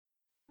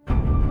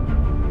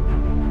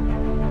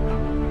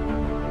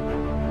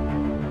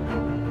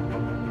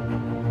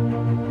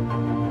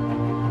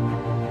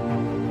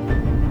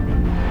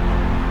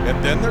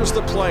Then there's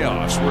the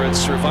playoffs, where it's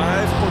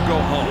survive or go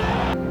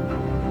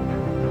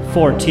home.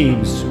 4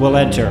 teams will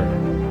enter,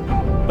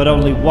 but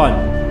only one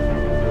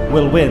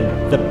will win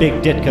the Big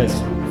Ditka's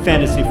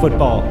Fantasy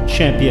Football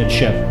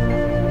Championship.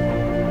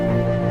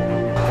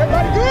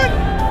 Everybody good?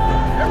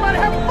 Everybody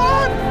having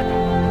fun?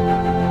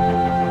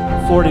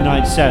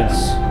 49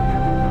 cents.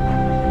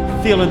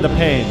 Feeling the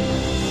pain.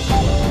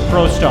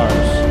 Pro Stars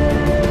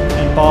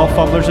and Ball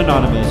Fumblers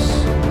Anonymous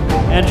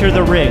enter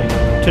the ring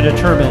to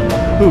determine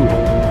who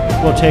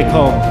will take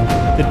home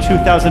the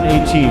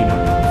 2018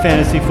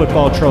 Fantasy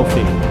Football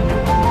Trophy. This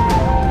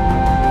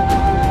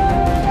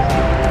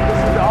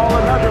is all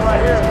or nothing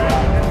right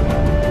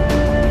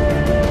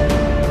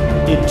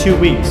here. In 2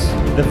 weeks,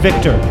 the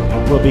victor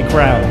will be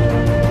crowned.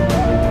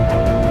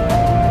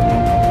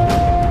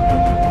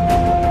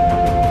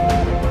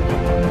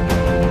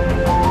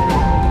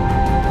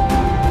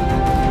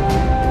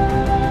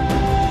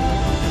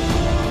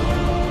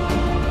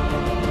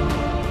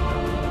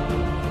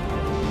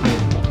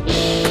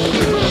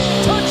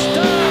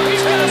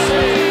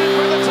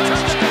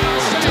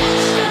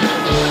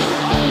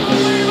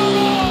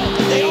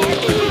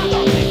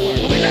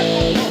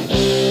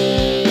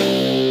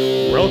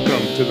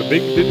 To the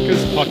Big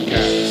Ditka's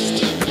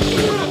podcast.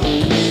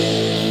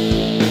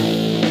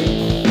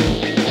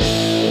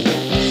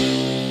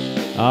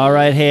 All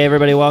right, hey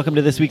everybody, welcome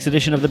to this week's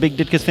edition of the Big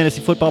Ditka's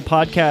Fantasy Football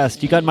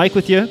Podcast. You got Mike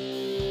with you?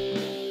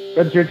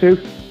 Fred's here too.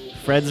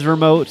 Fred's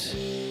remote.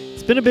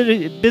 It's been a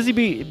bit of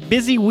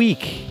busy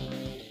week.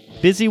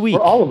 Busy week.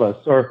 For all of us,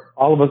 or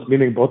all of us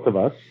meaning both of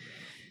us.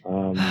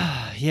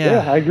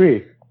 Yeah, I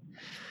agree.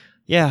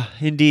 Yeah,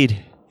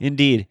 indeed.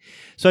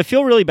 So I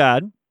feel really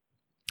bad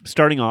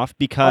starting off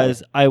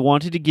because I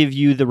wanted to give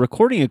you the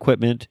recording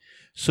equipment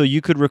so you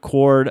could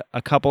record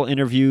a couple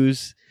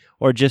interviews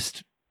or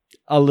just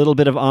a little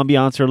bit of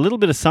ambiance or a little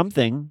bit of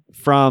something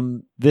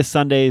from this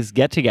Sunday's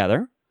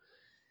get-together.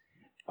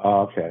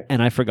 Okay.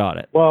 And I forgot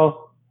it.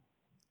 Well,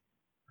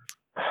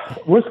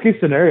 worst case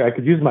scenario, I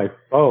could use my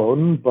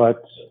phone,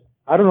 but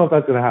I don't know if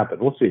that's going to happen.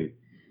 We'll see.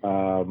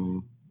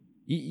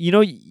 You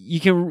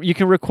can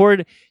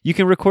record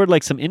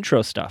like some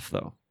intro stuff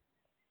though.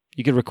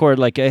 You could record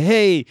like a,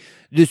 hey,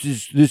 this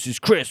is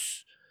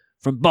Chris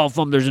from Ball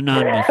Fumblers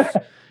Anonymous,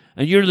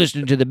 and you're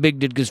listening to the Big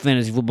Ditka's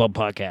Fantasy Football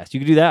Podcast. You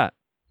could do that.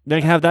 Then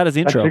I can have that as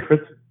intro.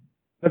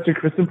 That's your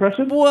Chris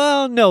impression?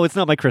 Well, no, it's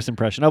not my Chris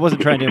impression. I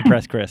wasn't trying to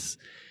impress Chris,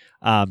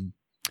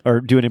 or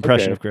do an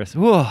impression of Chris.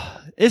 Whoa,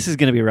 this is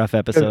going to be a rough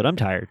episode. I'm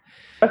tired.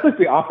 That's like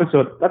the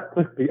opposite. That's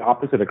like the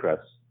opposite of Chris.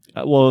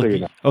 Well, so you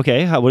know.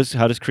 Okay. How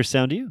does Chris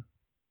sound to you?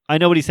 I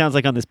know what he sounds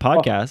like on this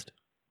podcast.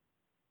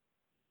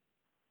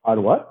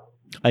 On what?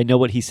 I know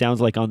what he sounds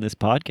like on this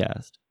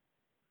podcast.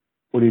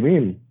 What do you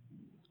mean?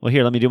 Well,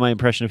 here, let me do my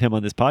impression of him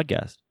on this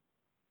podcast.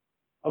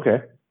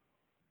 Okay.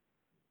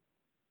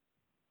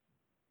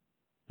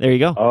 There you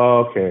go.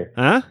 Okay.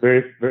 Huh?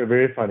 Very, very,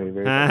 very funny.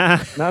 Very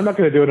funny. No, I'm not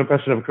going to do an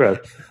impression of Chris.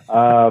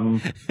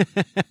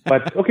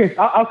 But okay,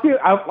 I'll see.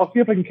 I'll see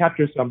if I can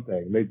capture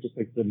something. Maybe just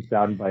like some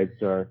sound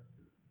bites, or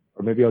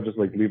maybe I'll just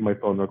like leave my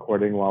phone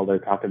recording while they're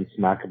talking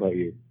smack about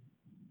you.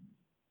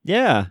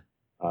 Yeah.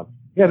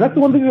 Yeah, that's the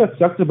one thing that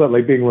sucks about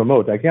like being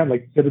remote. I can't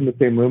like sit in the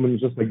same room and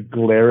just like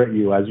glare at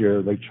you as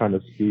you're like trying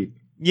to speak.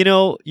 You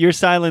know, your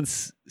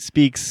silence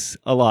speaks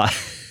a lot.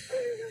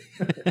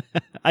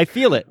 I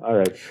feel it. All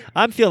right.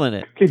 I'm feeling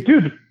it. Okay,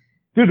 dude,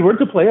 where's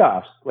the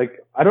playoffs? Like,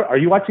 are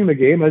you watching the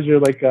game as you're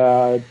like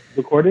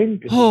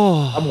recording?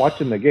 I'm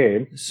watching the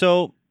game.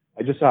 So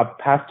I just saw a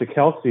pass to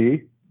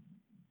Kelsey.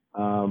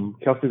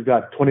 Kelsey's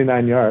got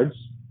 29 yards.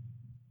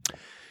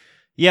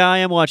 Yeah, I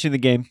am watching the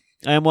game.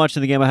 I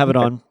have it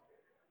on.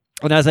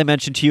 And as I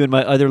mentioned to you in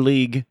my other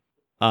league,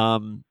 I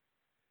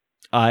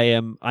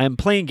am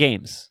playing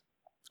games.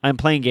 I'm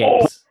playing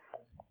games. Oh.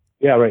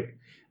 Yeah, right.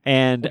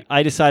 And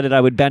I decided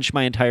I would bench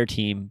my entire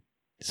team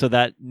so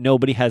that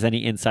nobody has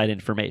any inside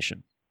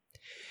information.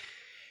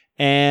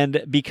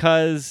 And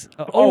because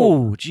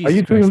Jesus are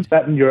you Christ. doing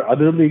that in your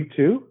other league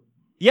too?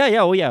 Yeah.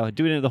 Oh yeah,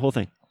 doing it in the whole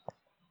thing.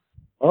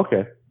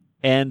 Okay.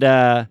 And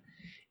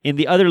in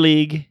the other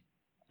league,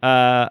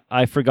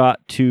 I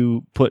forgot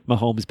to put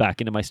Mahomes back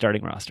into my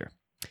starting roster.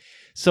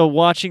 So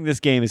watching this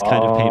game is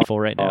kind of painful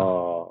right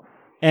now.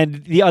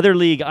 And the other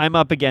league, I'm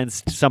up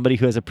against somebody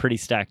who has a pretty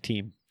stacked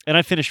team. And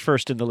I finished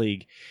first in the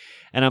league.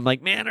 And I'm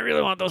like, man, I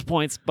really want those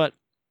points. But,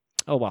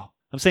 oh, well.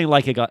 I'm saying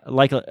like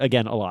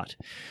again a lot.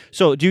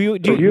 So you're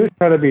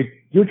trying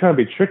to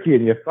be tricky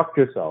and you fucked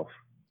yourself.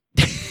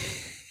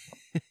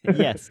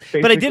 Yes.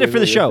 But I did it for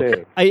the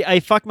show.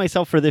 I fucked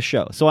myself for this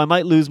show. So I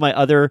might lose my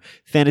other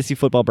fantasy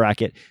football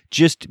bracket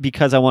just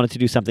because I wanted to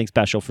do something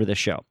special for this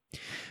show.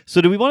 So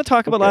do we want to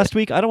talk about last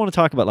week? I don't want to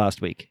talk about last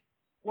week.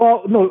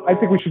 Well, no, I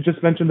think we should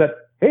just mention that,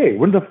 hey,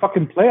 we're in the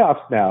fucking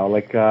playoffs now.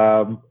 Like,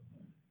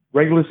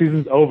 regular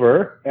season's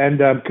over. And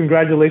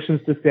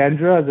congratulations to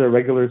Sandra as a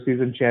regular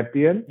season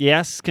champion.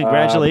 Yes,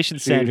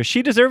 congratulations, Sandra.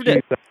 She deserved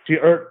it. She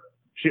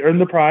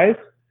earned the prize.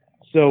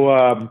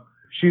 So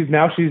she's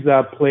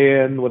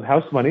playing with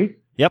house money.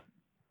 Yep.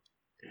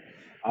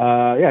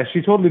 Yeah,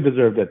 she totally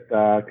deserved it.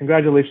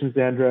 Congratulations,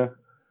 Sandra.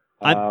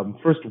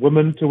 First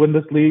woman to win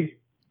this league.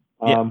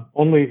 Win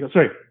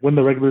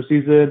the regular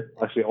season.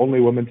 Actually, only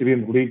woman to be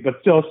in the league, but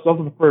still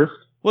the first.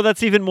 Well,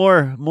 that's even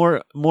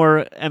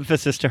more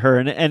emphasis to her.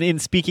 And in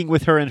speaking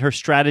with her and her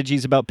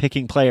strategies about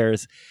picking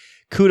players,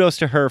 kudos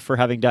to her for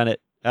having done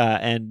it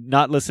and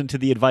not listened to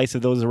the advice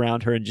of those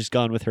around her and just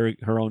gone with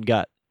her own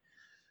gut.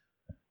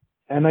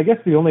 And I guess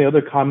the only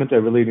other comment I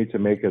really need to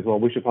make is, well,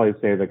 we should probably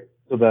say that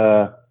so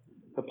the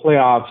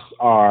playoffs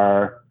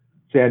are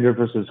Sandra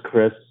versus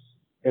Chris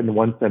in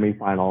one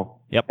semifinal.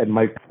 Yep. And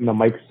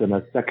Mike's in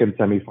a second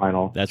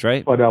semifinal. That's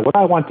right. But what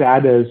I want to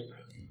add is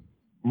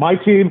my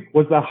team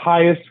was the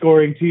highest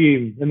scoring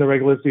team in the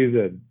regular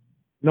season,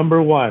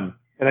 number 1,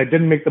 and I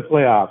didn't make the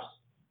playoffs.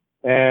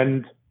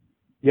 And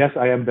yes,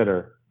 I am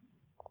bitter.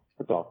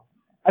 That's all.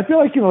 I feel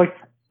like,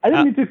 I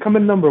didn't need to come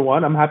in number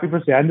 1. I'm happy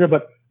for Sandra,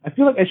 but I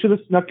feel like I should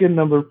have snuck in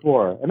number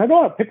 4. And I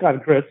don't want to pick on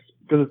Chris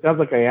because it sounds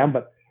like I am,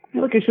 but I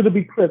feel like I should have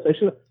been Chris. I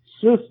should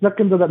have snuck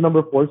into that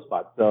number 4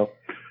 spot. So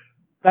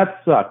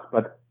that sucks.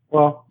 But,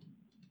 well,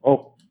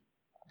 what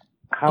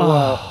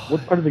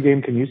part of the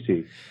game can you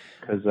see?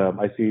 Because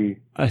I see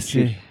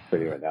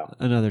right now.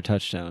 Another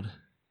touchdown.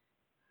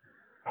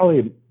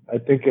 Probably, I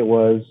think it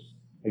was.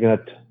 It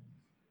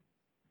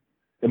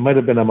might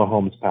have been a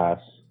Mahomes pass.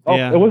 Oh,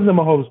 yeah. It wasn't a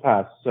Mahomes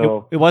pass.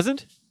 So it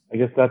wasn't. I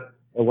guess it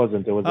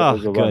wasn't. It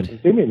was a good. run.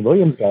 Damian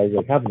Williams guys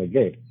having a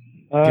game.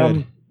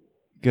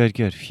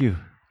 Good. Phew.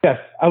 Yes,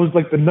 I was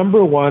like the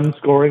number 1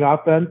 scoring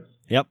offense.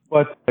 Yep.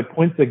 But my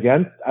points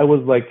against, I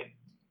was like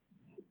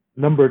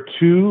number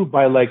 2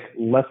 by like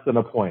less than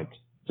a point.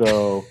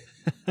 So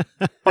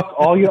fuck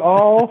all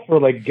y'all for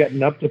like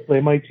getting up to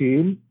play my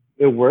team.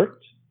 It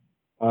worked.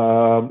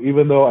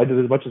 Even though I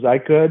did as much as I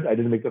could, I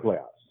didn't make the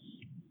playoffs.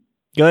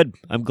 Good.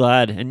 I'm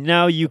glad. And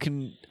now you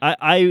can.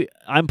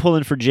 I'm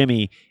pulling for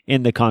Jimmy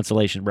in the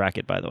consolation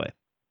bracket. By the way.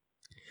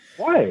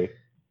 Why?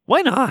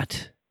 Why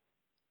not?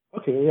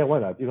 Okay. Yeah. Why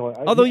not?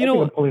 I think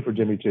I'm pulling for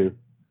Jimmy too.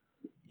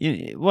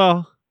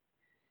 Well.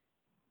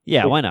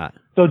 Yeah. Why not?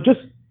 So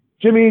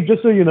Jimmy,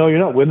 just so you know, you're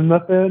not winning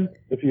nothing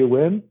if you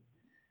win.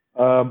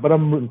 But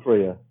I'm rooting for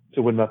you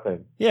to win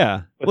nothing.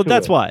 Yeah. Well,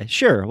 that's why.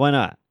 Sure. Why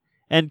not?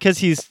 And because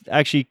he's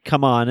actually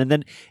come on. And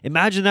then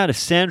imagine that if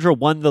Sandra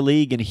won the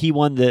league and he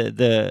won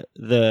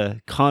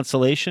the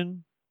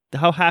consolation,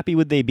 how happy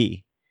would they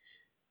be?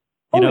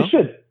 Holy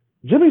shit.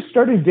 Jimmy's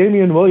starting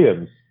Damian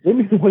Williams.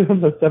 Damian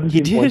Williams has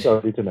 17 points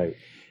already tonight.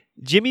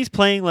 Jimmy's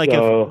playing like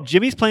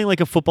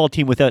a football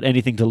team without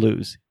anything to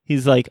lose.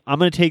 He's like, I'm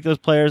going to take those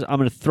players. I'm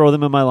going to throw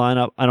them in my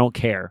lineup. I don't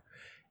care.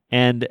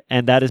 And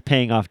that is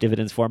paying off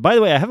dividends for him. By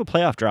the way, I have a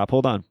playoff drop.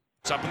 Hold on.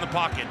 It's up in the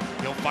pocket.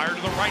 He'll fire to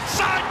the right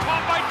side.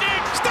 Caught by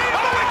Diggs. Stay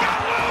up. Oh, he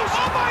got loose.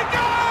 Oh, my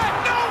God.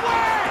 No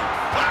way.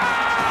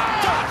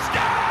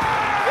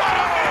 Touchdown. What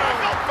a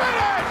miracle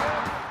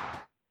finish.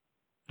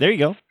 There you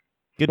go.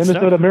 Good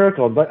Minnesota stuff.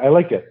 Miracle. But I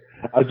like it.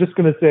 I was just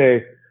going to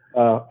say,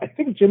 I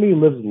think Jimmy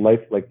lives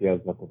life like he has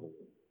nothing to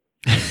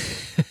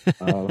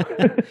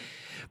lose.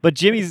 But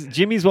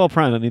Jimmy's well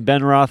primed. I mean,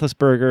 Ben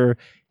Roethlisberger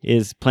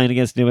is playing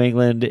against New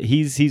England.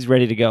 He's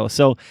ready to go.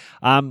 So,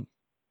 the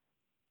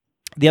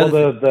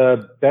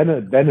Ben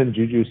and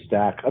Juju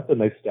stack. That's a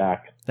nice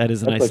stack. That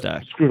is a nice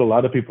stack. Screwed a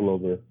lot of people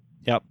over.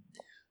 Yep.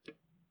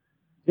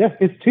 Yeah,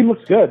 his team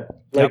looks good.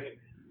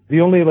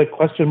 The only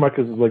question mark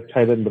is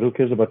tight end, but who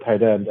cares about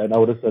tight end? And I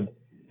would have said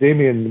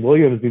Damian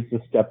Williams needs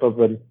to step up,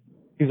 and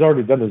he's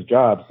already done his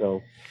job.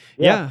 So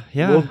yeah.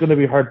 Will's going to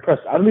be hard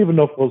pressed. I don't even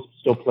know if Will's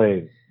still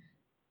playing.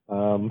 I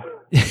don't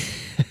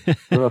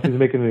know if he's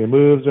making any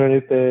moves or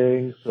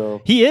anything.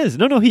 So he is.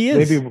 No, he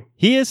is. Maybe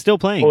he is still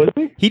playing. Oh, is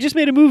he? He just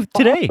made a move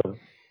today. Awesome.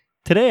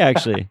 Today,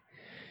 actually.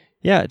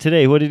 Yeah,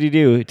 today. What did he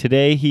do?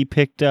 Today he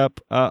picked up.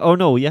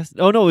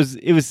 It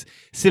was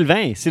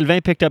Sylvain.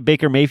 Sylvain picked up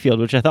Baker Mayfield,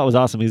 which I thought was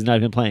awesome. He's not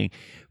even playing,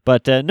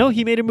 but no,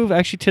 he made a move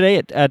actually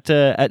today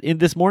in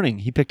this morning.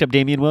 He picked up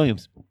Damian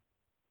Williams.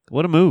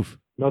 What a move!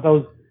 No,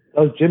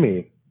 that was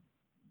Jimmy.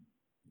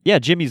 Yeah,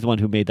 Jimmy's the one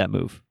who made that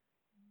move.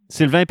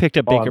 Sylvain picked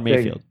up Baker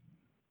Mayfield.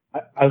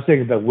 I was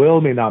saying that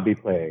Will may not be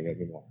playing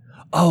anymore.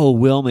 Oh,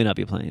 Will may not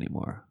be playing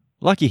anymore.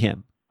 Lucky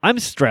him. I'm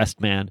stressed,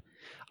 man.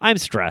 I'm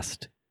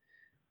stressed.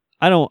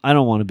 I don't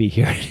want to be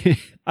here.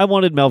 I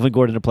wanted Melvin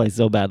Gordon to play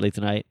so badly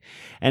tonight,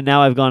 and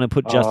now I've gone and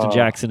put Justin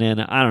Jackson in.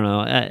 I don't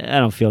know. I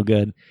don't feel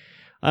good.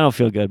 But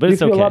it's okay. Do you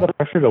feel a lot of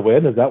pressure to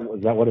win? Is that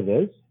what it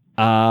is?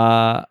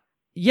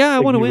 Yeah, I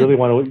want to win. Really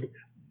want to win.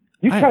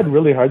 You've tried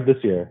really hard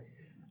this year.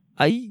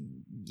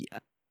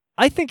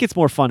 I think it's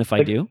more fun if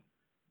I do.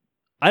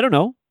 I don't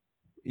know.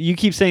 You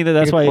keep saying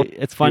that's why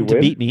it's fun to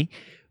beat me,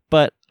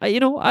 but I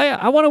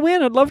want to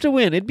win. I'd love to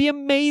win. It'd be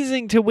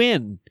amazing to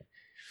win.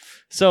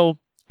 So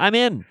I'm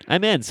in.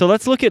 So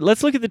let's look at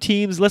the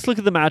teams. Let's look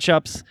at the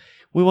matchups.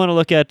 We want to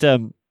look at.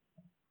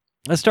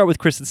 Let's start with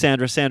Chris and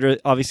Sandra. Sandra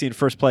obviously in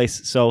first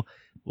place, so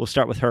we'll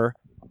start with her.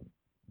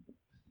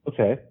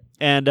 Okay.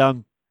 And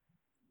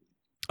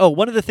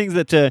one of the things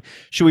that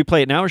should we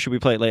play it now or should we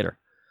play it later?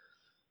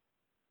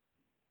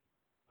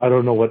 I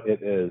don't know what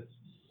it is.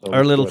 So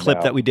our little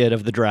clip that we did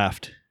of the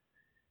draft.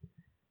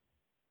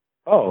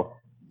 Oh.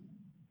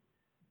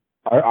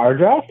 Our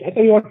draft? I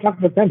thought you wanted to talk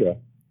about Sandra.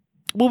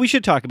 Well, we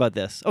should talk about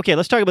this. Okay,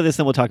 let's talk about this,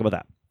 then we'll talk about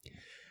that.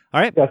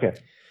 All right? Okay.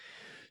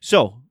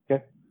 So,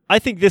 Okay. I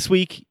think this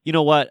week, you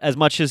know what, as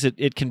much as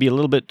it can be a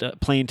little bit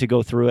plain to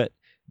go through it,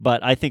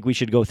 but I think we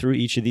should go through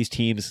each of these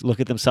teams, look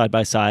at them side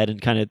by side,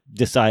 and kind of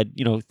decide,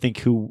 think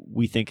who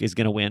we think is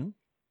going to win.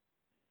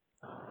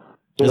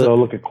 So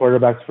look at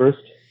quarterbacks first.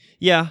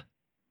 Yeah.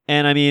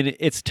 And I mean,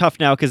 it's tough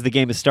now because the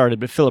game has started,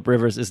 but Phillip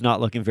Rivers is not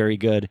looking very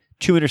good.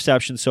 2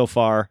 interceptions so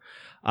far.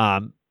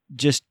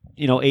 Just,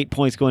 8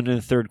 points going into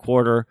the third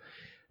quarter.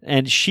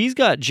 And she's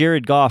got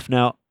Jared Goff.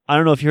 Now, I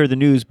don't know if you heard the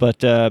news, but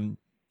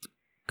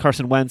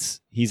Carson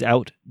Wentz, he's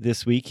out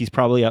this week. He's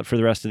probably out for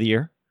the rest of the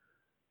year.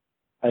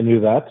 I knew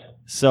that.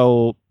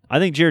 So I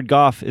think Jared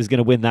Goff is going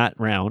to win that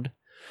round.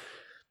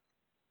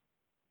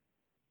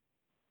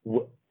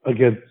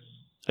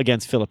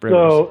 Against Phillip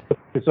Rivers. So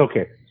it's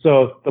okay.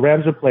 So the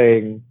Rams are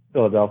playing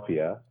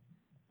Philadelphia.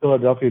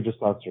 Philadelphia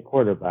just lost their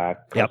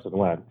quarterback, Carson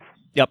Wentz.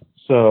 Yep.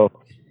 So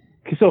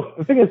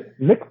the thing is,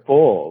 Nick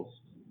Foles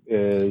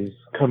is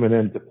coming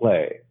in to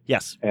play.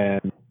 Yes.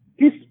 And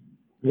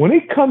when he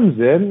comes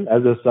in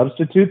as a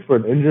substitute for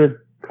an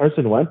injured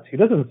Carson Wentz, he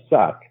doesn't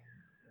suck.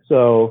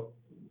 So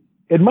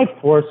it might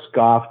force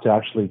Goff to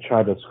actually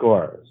try to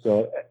score.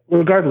 So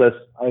regardless,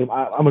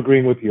 I'm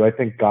agreeing with you. I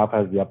think Goff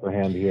has the upper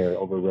hand here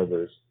over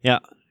Rivers. Yeah.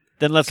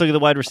 Then let's look at the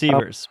wide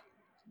receivers.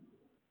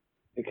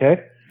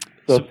 Okay.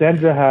 So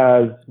Sandra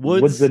has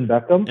Woods and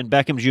Beckham. And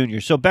Beckham Jr.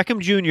 So Beckham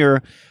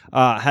Jr.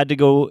 Had to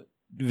go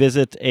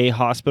visit a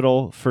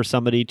hospital for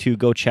somebody to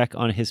go check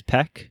on his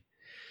pec.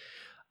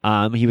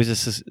 He was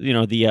just,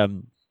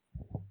 the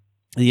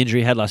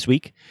injury he had last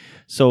week.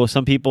 So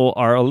some people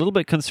are a little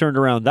bit concerned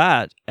around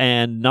that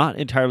and not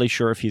entirely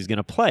sure if he's going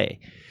to play.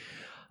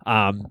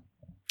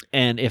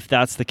 And if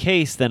that's the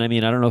case, then, I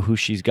don't know who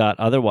she's got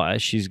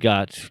otherwise. She's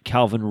got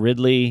Calvin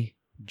Ridley,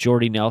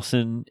 Jordy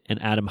Nelson,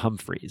 and Adam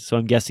Humphries. So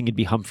I'm guessing it'd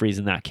be Humphries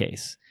in that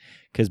case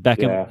because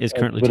Beckham is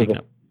currently taken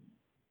up.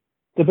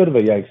 It's a bit of a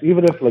yikes.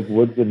 Even if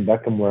Woods and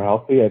Beckham were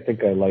healthy, I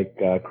think I like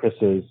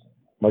Chris's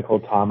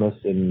Michael Thomas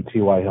and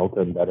T.Y.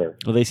 Hilton better.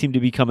 Well, they seem to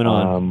be coming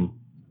on.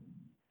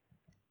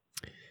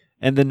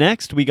 And the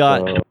next we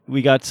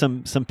got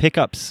some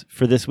pickups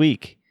for this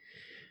week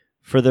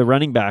for the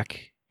running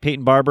back.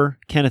 Peyton Barber,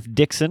 Kenneth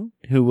Dixon,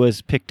 who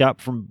was picked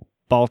up from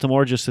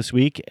Baltimore just this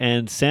week,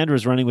 and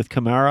Sandra's running with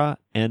Kamara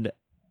and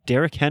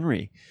Derrick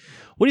Henry.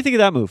 What do you think of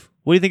that move?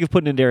 What do you think of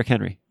putting in Derrick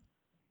Henry?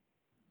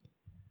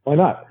 Why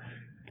not?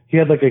 He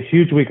had a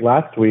huge week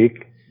last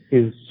week.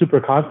 He's super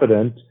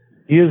confident.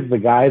 He is the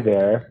guy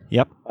there.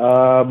 Yep.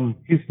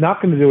 He's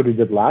not going to do what he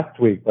did last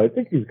week, but I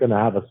think he's going to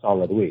have a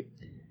solid week.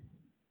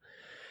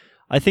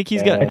 I think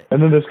he's got.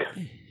 And then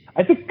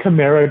I think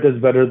Kamara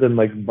does better than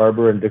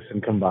Barber and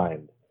Dixon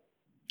combined.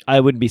 I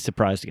wouldn't be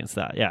surprised against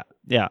that.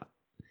 Yeah.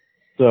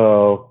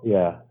 So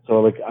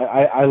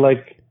I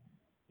like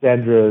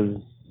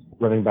Sandra's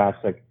running backs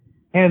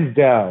hands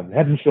down,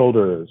 head and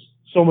shoulders,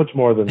 so much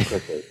more than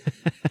Chris's.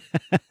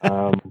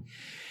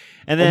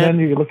 And then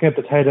you're looking at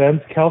the tight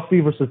ends, Kelsey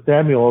versus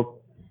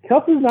Samuel.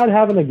 Kelsey's not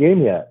having a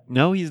game yet.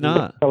 No, he's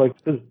not.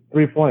 He's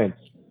 3 points.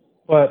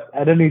 But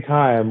at any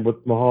time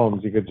with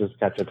Mahomes, you could just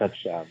catch a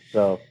touchdown.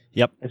 So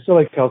yep. I still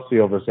like Kelsey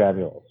over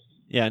Samuels.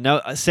 Yeah,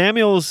 now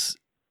Samuels,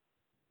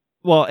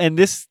 well, and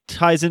this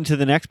ties into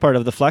the next part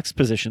of the flex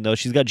position, though.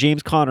 She's got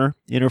James Conner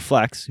in her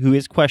flex, who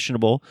is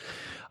questionable.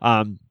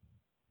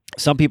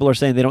 Some people are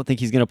saying they don't think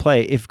he's going to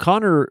play. If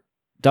Conner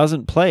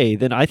doesn't play,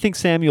 then I think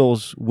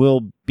Samuels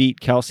will beat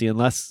Kelsey,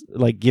 unless,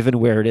 given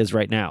where it is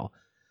right now.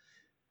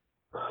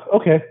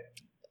 Okay.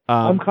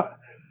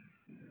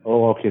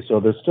 Okay. So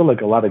there's still a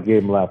lot of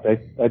game left. I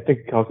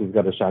think Kelsey's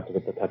got a shot to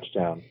get the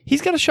touchdown.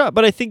 He's got a shot,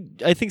 but I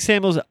think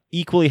Samuels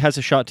equally has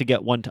a shot to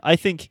get one. I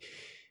think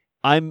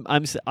I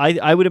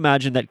would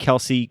imagine that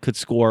Kelsey could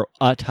score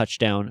a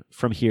touchdown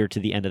from here to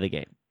the end of the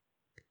game.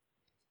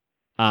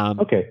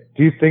 Okay.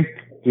 Do you think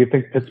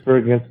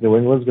Pittsburgh against New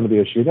England is going to be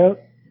a shootout?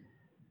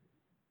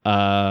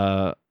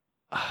 I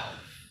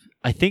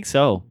think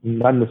so.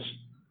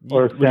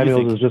 Or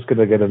Samuels is just going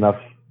to get enough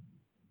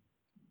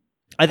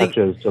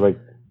touches to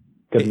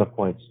get enough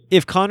points.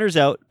 If Connor's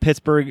out,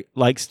 Pittsburgh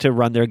likes to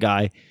run their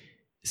guy.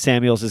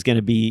 Samuels is going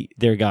to be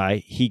their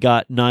guy. He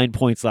got 9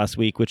 points last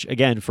week, which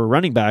again for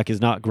running back is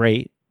not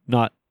great.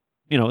 Not,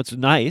 it's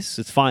nice.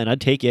 It's fine.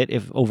 I'd take it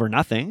if over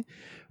nothing.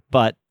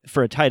 But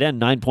for a tight end,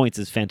 9 points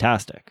is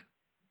fantastic.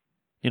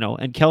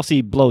 And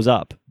Kelsey blows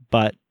up,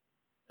 but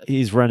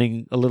he's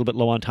running a little bit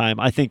low on time.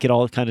 I think it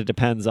all kind of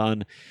depends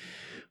on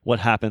what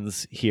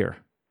happens here.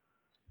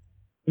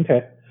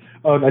 Okay.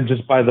 Oh, and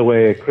just by the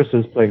way, Chris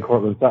is playing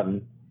Cortland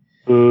Sutton.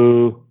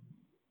 Boo.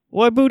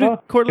 Why boo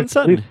Cortland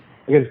Sutton?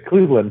 Against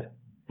Cleveland.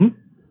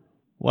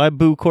 Why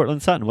boo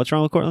Cortland Sutton? What's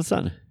wrong with Cortland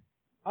Sutton?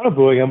 I'm not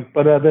booing him,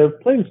 but they're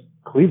playing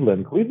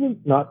Cleveland.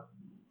 Cleveland's not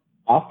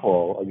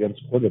awful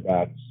against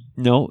quarterbacks.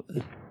 No.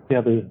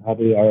 How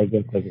they are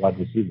against wide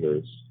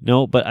receivers.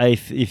 No, but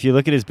if you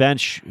look at his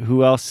bench,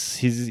 who else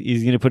he's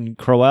going to put in?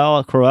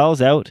 Crowell.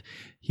 Crowell's out.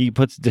 He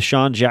puts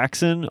Deshaun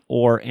Jackson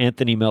or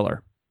Anthony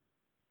Miller.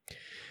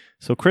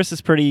 So Chris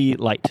is pretty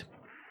light.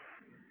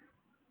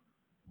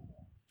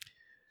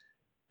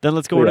 Then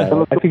let's go Yeah,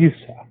 to.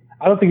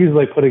 I don't think he's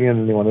like putting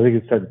in anyone. I think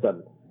he's starting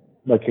something.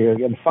 Like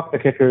again, fuck the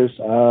kickers.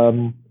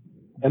 And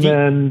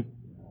then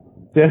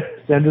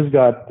Sanders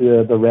got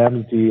the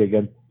Rams D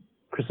against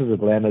Chris's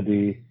Atlanta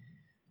D.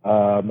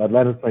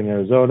 Atlanta's playing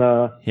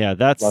Arizona. Yeah,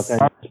 that's. Los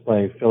Angeles is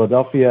playing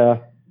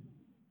Philadelphia.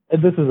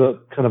 And this is a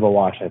kind of a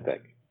wash, I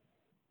think.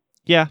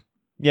 Yeah.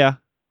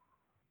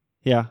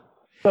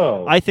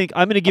 So I think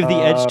I'm going to give the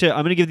edge to.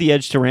 I'm going to give the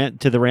edge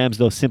to the Rams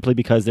though, simply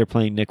because they're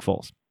playing Nick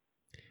Foles,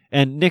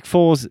 and Nick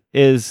Foles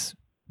is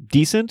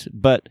decent,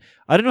 but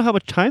I don't know how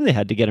much time they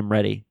had to get him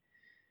ready.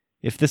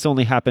 If this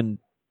happened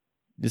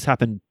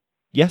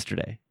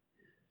yesterday.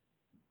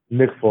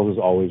 Nick Foles is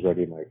always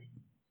ready, Mike.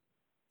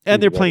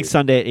 And they're playing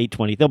Sunday at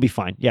 8:20. They'll be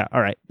fine. Yeah,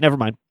 all right. Never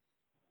mind.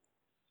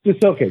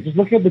 Just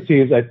looking at the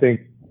teams, I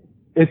think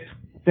it's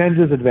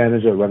Sanders'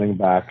 advantage at running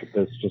back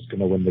that's just going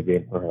to win the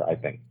game for her, I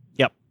think.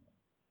 Yep.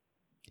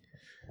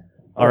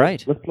 All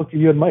right. Let's look at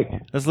you and Mike.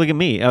 Let's look at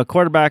me.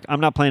 Quarterback, I'm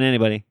not playing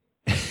anybody.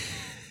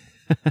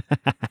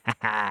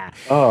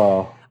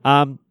 Oh.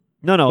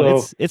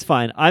 No, it's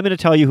fine. I'm going to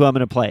tell you who I'm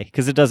going to play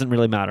because it doesn't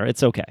really matter.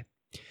 It's okay.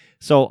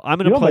 So I'm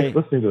going to play. Mike's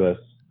listening to this.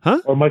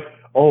 Huh? Or Mike,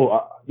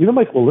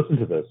 Mike will listen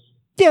to this.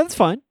 Yeah, that's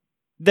fine.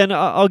 Then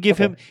I'll give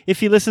him, if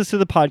he listens to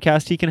the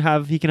podcast, he can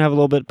have a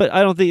little bit, but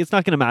I don't think it's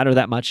not going to matter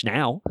that much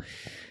now.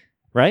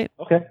 Right?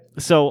 Okay.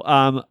 So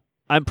I'm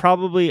going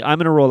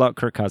to roll out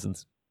Kirk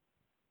Cousins.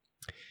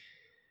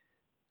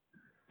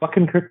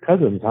 Fucking Kirk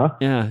Cousins, huh?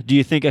 Yeah. Do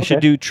you think I should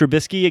do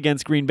Trubisky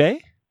against Green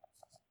Bay?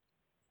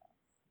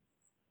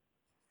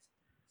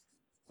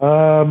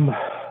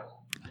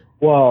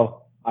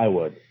 Well, I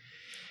would.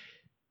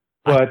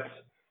 But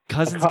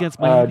Cousins against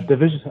Miami?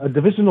 a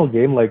divisional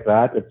game like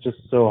that, it's just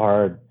so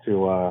hard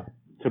to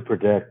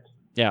predict.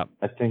 Yeah.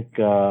 I think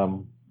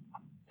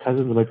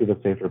Cousins might be the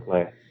safer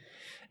play.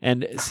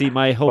 And see,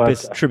 my hope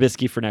is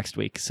Trubisky for next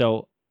week.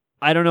 So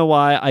I don't know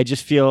why. I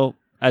just feel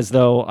as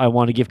though I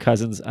want to give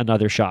Cousins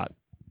another shot.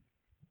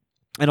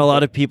 And a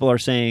lot of people are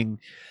saying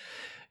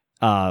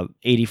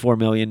 $84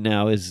 million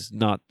now is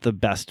not the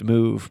best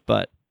move,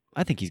 but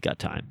I think he's got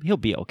time. He'll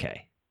be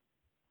okay.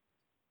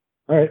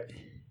 All right.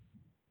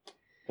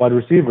 Wide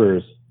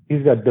receivers.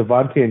 He's got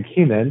Devontae and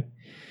Keenan.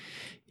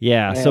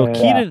 Yeah, so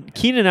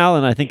Keenan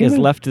Allen, I think, has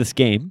left this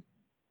game.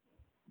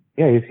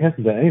 Yeah, he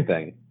hasn't done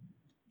anything.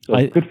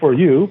 So good for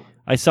you.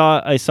 I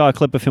saw a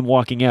clip of him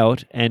walking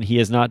out, and he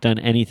has not done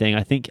anything.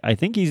 I think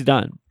he's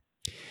done.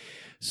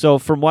 So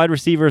from wide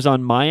receivers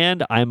on my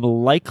end, I'm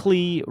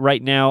likely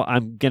right now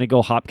I'm going to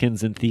go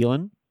Hopkins and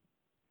Thielen.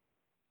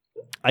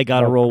 I got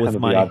to roll with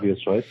my the obvious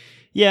choice.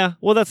 Yeah,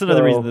 well, that's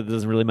another reason that it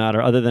doesn't really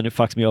matter, other than it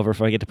fucks me over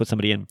if I get to put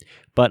somebody in.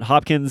 But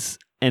Hopkins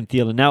and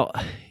Thielen. Now,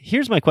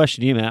 here's my question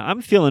to you, man. I'm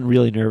feeling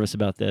really nervous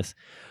about this.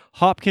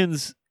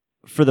 Hopkins,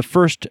 for the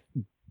first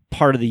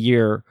part of the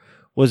year,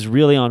 was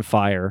really on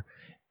fire,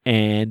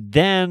 and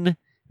then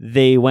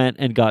they went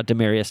and got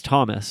Demaryius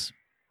Thomas.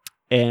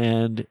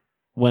 And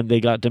when they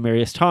got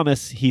Demaryius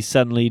Thomas, he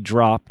suddenly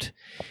dropped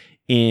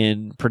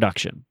in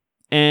production.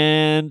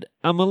 And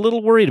I'm a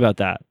little worried about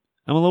that.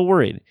 I'm a little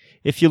worried.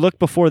 If you look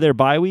before their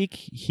bye week,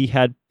 he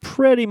had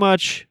pretty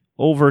much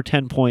over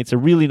 10 points, a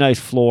really nice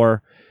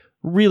floor,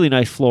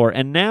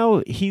 and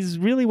now he's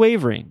really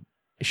wavering.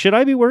 Should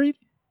I be worried?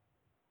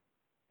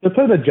 They're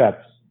playing the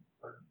Jets.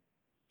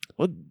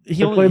 Well,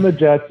 playing the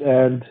Jets,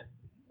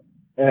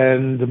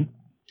 and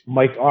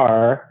Mike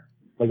R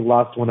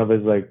lost one of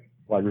his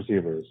wide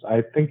receivers.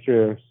 I think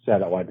you're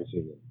set at wide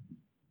receiver.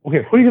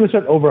 Okay, who are you going to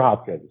start over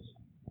Hopkins?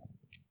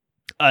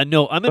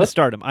 No, I'm going to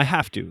start him. I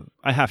have to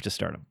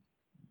start him.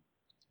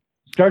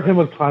 Start him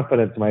with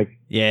confidence, Mike.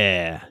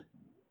 Yeah.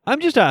 I'm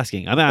just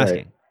asking. I'm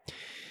asking. Right.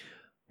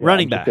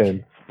 Running back.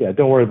 Yeah,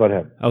 don't worry about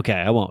him. Okay,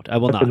 I won't. I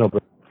will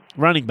not.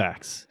 Running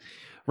backs.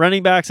 I'm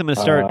going to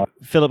start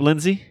Philip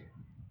Lindsay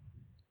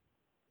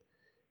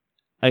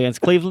against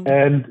Cleveland.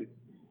 And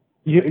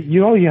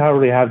you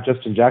already have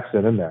Justin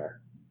Jackson in there.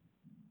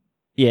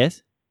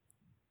 Yes.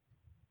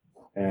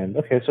 And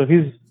okay, so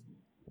he's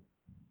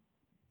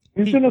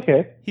doing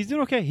okay. He's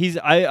doing okay. This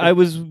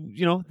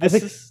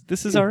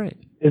is all right.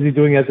 Is he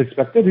doing as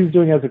expected? He's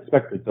doing as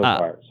expected so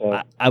far.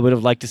 So I would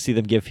have liked to see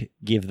them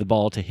give the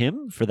ball to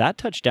him for that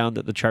touchdown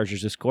that the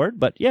Chargers have scored,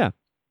 but yeah.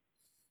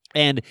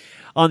 And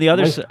on the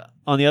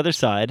other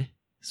side,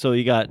 so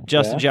you got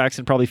Justin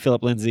Jackson, probably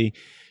Philip Lindsay.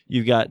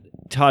 You've got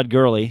Todd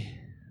Gurley,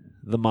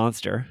 the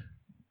monster,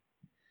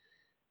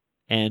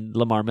 and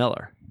Lamar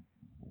Miller.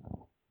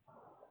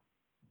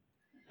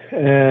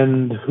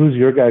 And who's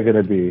your guy going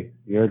to be?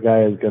 Your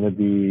guy is going to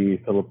be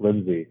Philip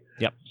Lindsay.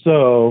 Yep.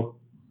 So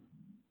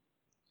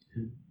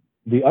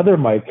the other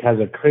Mike has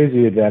a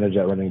crazy advantage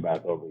at running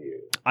back over you.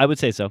 I would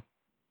say so.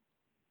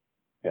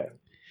 Okay.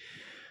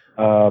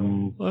 I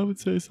would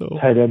say so.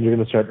 Tight end, you're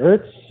going to start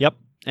Ertz? Yep.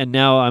 And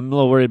now I'm a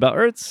little worried about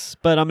Ertz,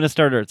 but I'm going to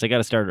start Ertz. I got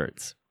to start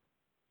Ertz.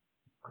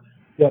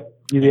 Yep.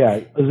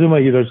 Yeah. Azuma,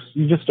 you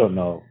just don't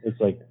know.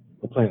 It's like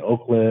they're playing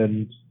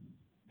Oakland.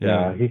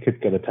 Yeah. He could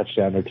get a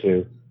touchdown or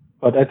two.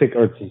 But I think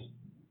Ertz is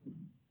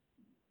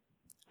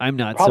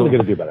probably going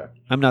to do better.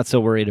 I'm not so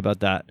worried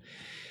about that.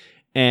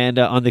 And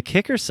on the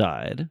kicker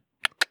side,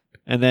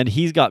 and then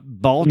he's got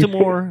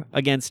Baltimore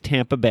against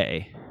Tampa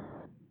Bay.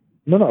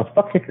 No,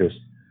 fuck kickers.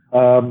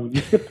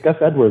 You skipped Gus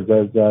Edwards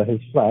as his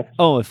flex.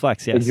 Oh,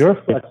 flex, yes. And your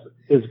flex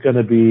is going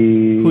to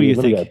be... Who do you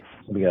think?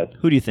 Let me guess.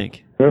 Who do you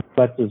think? Your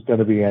flex is going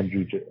to be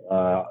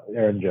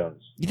Aaron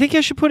Jones. You think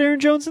I should put Aaron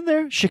Jones in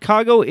there?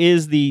 Chicago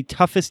is the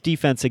toughest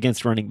defense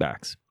against running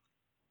backs.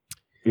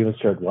 Even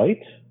start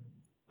White?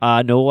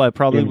 No, I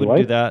probably James wouldn't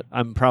do White? that.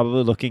 I'm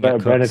probably looking at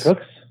Brandon Cooks.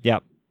 Cooks?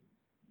 Yep.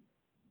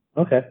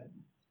 Okay.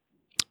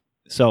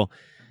 So,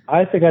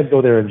 I think I'd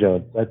go there in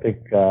Jones. I think...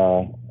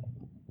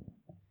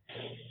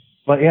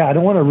 But yeah, I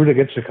don't want to root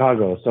against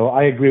Chicago, so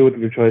I agree with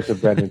your choice of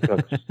Brandon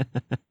Cooks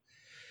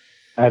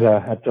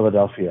at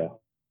Philadelphia.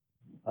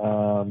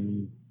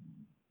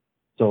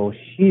 So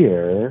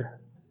here,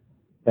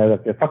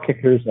 the fuck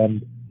kickers,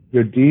 and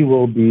your D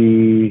will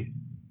be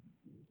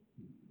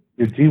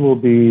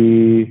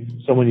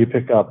someone you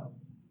pick up.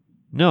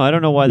 no, I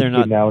don't know why they're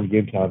not. Now in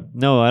game time.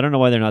 No, I don't know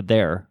why they're not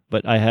there.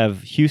 But I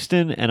have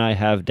Houston and I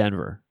have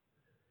Denver.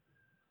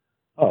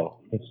 Oh,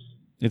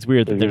 It's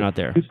weird that they're not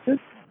there. Houston?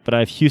 But I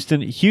have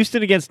Houston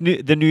against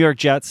the New York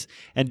Jets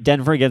and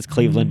Denver against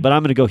Cleveland. But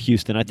I'm going to go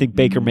Houston. I think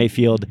Baker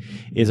Mayfield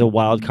is a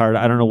wild card.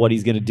 I don't know what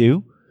he's going to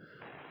do.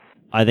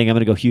 I think I'm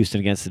going to go Houston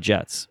against the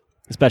Jets,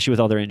 especially with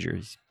all their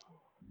injuries.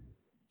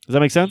 Does that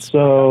make sense?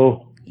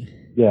 So,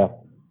 yeah.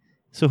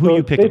 So who are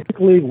you picking?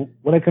 Basically,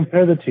 when I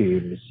compare the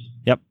teams,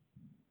 Yep.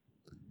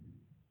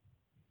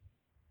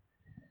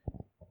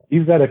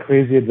 he's got a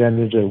crazy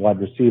advantage at wide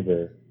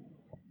receiver.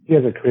 He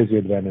has a crazy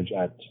advantage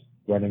at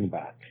running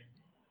back.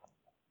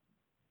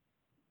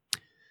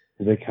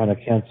 Do they kind of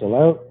cancel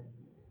out?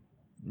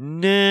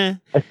 Nah.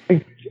 I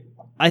think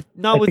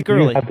Not with you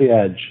Gurley. have the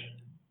edge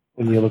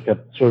when you look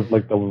at sort of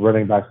like the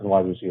running backs and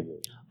wide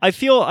receivers. I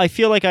feel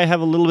like I have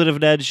a little bit of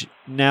an edge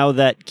now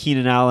that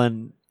Keenan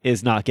Allen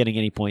is not getting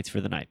any points for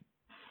the night.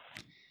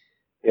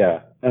 Yeah,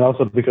 and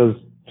also because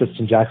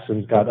Justin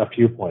Jackson's got a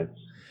few points.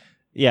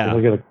 Yeah.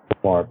 He'll get a couple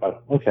more,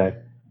 but okay.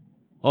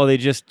 Oh, they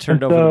just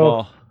turned And over the so-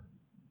 ball.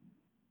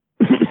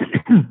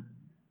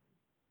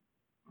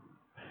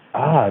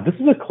 This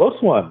is a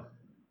close one.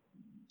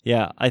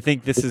 Yeah, I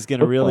think this is going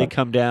to really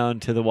come down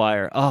to the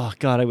wire. Oh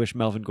God, I wish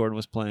Melvin Gordon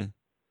was playing.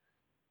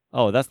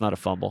 Oh, that's not a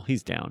fumble.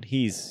 He's down.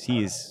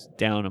 He's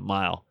down a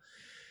mile.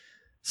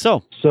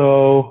 So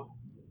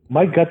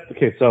My gut.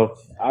 Okay, so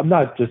I'm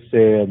not just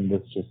saying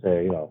let's just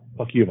say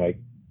fuck you, Mike.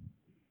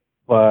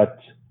 But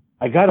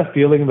I got a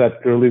feeling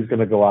that Gurley's going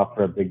to go off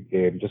for a big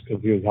game just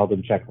because he was held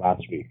in check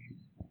last week.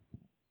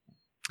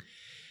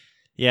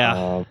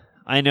 yeah,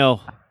 I know.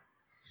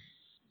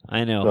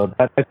 So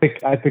I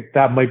think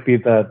that might be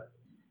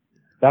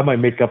that might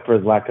make up for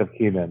his lack of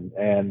Keenan,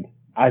 and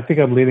I think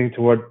I'm leaning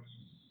towards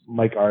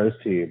Mike R's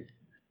team.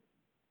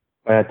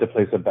 I had to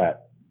place a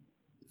bet,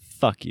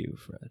 Fuck you,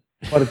 Fred.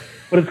 but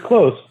it's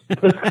close. But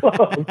it's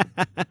close.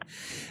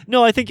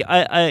 No, I think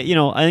I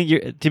think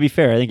you're. To be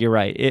fair, I think you're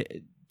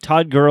right.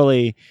 Todd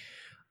Gurley,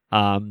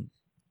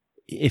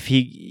 if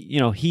he,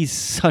 he's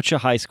such a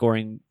high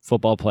scoring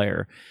football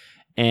player,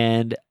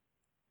 and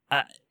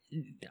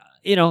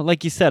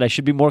like you said, I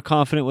should be more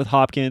confident with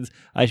Hopkins.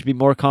 I should be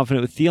more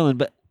confident with Thielen,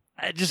 but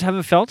I just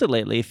haven't felt it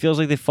lately. It feels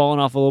like they've fallen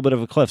off a little bit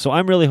of a cliff. So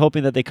I'm really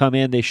hoping that they come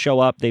in, they show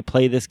up, they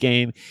play this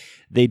game,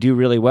 they do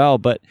really well.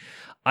 But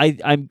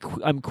I'm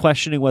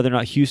questioning whether or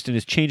not Houston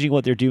is changing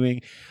what they're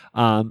doing,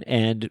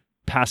 and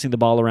passing the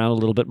ball around a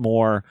little bit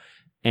more,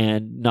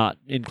 and not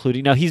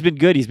including. Now he's been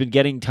good; he's been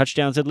getting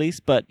touchdowns at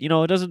least, but it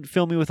doesn't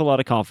fill me with a lot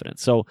of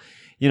confidence. So,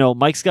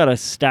 Mike's got a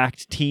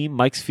stacked team.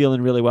 Mike's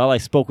feeling really well. I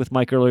spoke with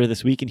Mike earlier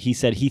this week, and he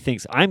said he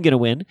thinks I'm going to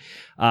win.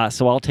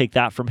 So I'll take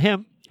that from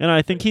him, and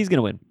I think he's going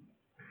to win.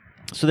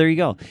 So there you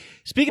go.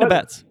 Speaking of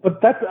bets,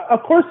 but that's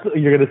of course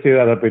you're going to say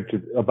that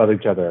about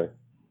each other.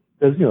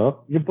 Because,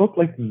 you're both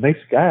like nice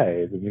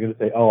guys, and you're going to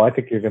say, oh, I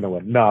think you're going to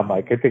win. No,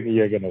 Mike, I think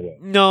you're going to win.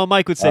 no,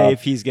 Mike would say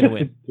if he's going to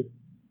win.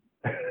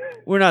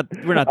 We're not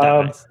that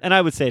nice, and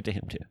I would say it to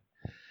him too.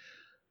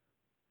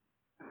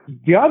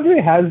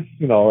 DeAndre has,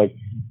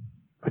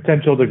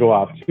 potential to go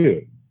off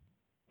too.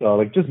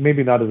 So, just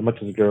maybe not as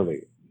much as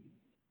Gurley.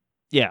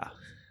 Yeah.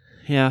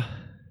 I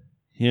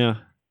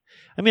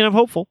mean, I'm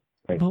hopeful.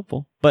 Right. I'm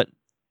hopeful, but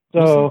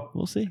So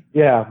we'll see.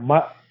 Yeah,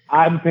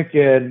 I'm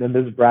picking in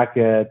this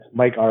bracket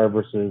Mike R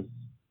versus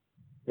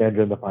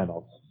Sandra in the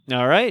finals.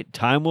 All right,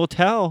 time will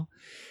tell.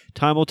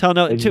 Time will tell.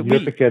 No, And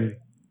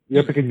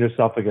you're picking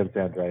yourself against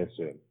Sandra, I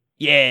assume.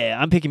 yeah,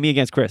 I'm picking me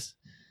against Chris.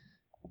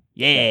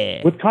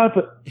 Yeah. With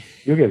confidence,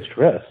 you're against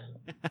Chris.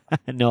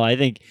 No, I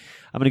think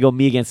I'm going to go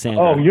me against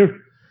Sandra. Oh,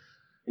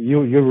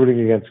 you're rooting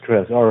against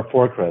Chris or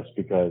for Chris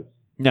because.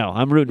 No,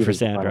 I'm rooting for the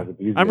finals Sandra. would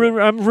be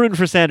easier. I'm rooting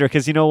for Sandra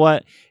because you know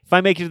what? If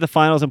I make it to the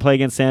finals and play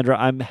against Sandra,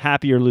 I'm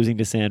happier losing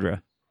to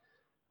Sandra.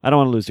 I don't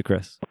want to lose to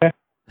Chris. Okay.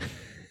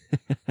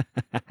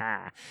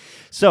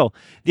 So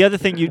the other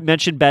thing you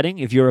mentioned betting.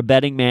 If you're a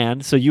betting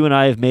man, so you and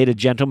I have made a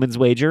gentleman's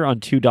wager on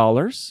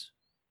 $2.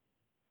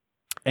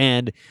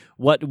 And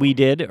what we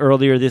did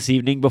earlier this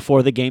evening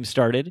before the game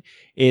started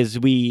is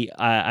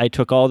I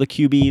took all the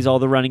QBs, all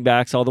the running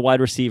backs, all the wide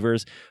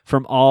receivers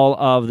from all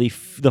of the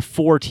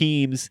 4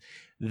 teams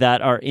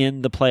that are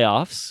in the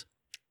playoffs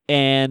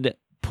and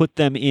put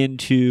them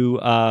into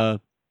a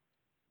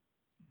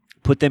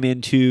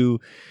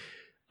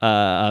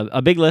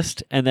big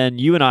list. And then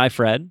you and I,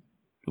 Fred,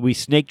 we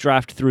snake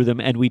draft through them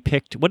and we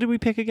picked. What did we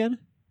pick again? Do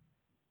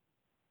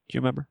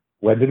you remember?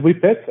 When did we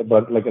pick?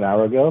 About like an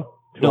hour ago?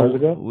 2 hours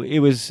ago? It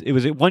was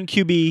 1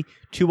 QB,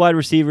 2 wide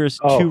receivers,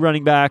 2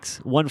 running backs,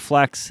 1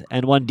 flex,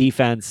 and 1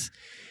 defense.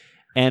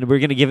 And we're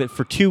going to give it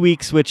for 2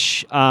 weeks,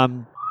 which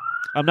I'm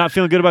not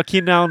feeling good about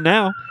Keenan Allen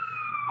now.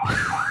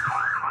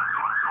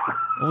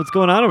 What's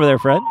going on over there,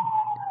 Fred?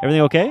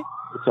 Everything okay?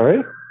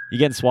 Sorry? You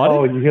getting swatted?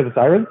 Oh, you hear the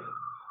sirens?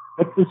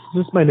 It's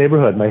just my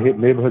neighborhood. My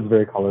neighborhood's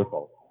very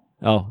colorful.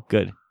 Oh,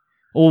 good.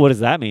 Oh, what does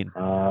that mean?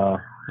 I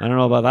don't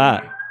know about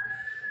that.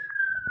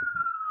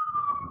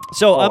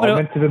 So I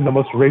meant it in the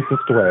most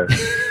racist way.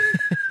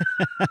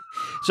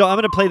 So I'm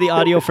going to play the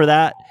audio for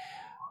that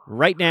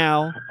right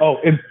now. Oh,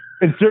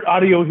 insert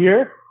audio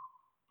here?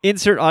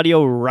 Insert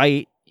audio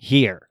right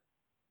here.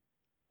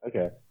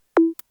 Okay.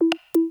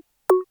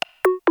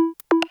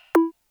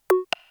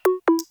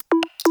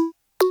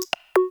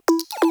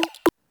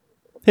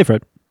 Hey,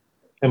 Fred.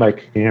 Hey, Mike.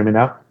 Can you hear me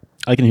now?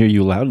 I can hear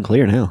you loud and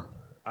clear now.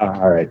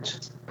 All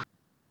right.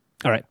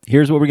 All right.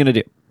 Here's what we're going to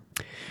do.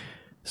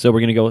 So we're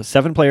going to go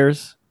 7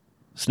 players,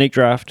 snake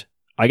draft.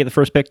 I get the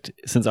first pick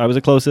since I was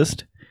the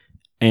closest.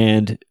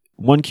 And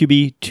 1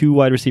 QB, 2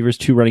 wide receivers,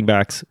 2 running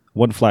backs,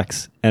 1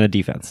 flex, and a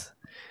defense.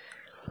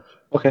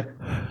 Okay.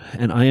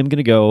 And I am going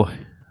to go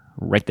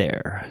right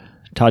there.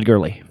 Todd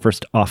Gurley,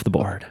 first off the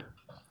board.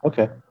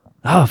 Okay.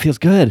 Oh, it feels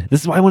good.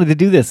 This is why I wanted to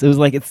do this. It was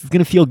like, it's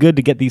going to feel good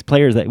to get these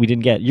players that we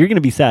didn't get. You're going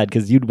to be sad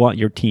because you'd want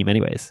your team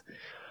anyways.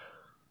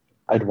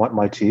 I'd want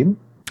my team?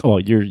 Oh,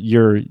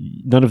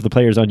 none of the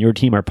players on your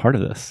team are part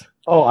of this.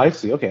 Oh, I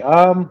see. Okay.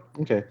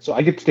 Okay. So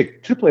I get to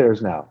take 2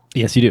 players now.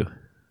 Yes, you do.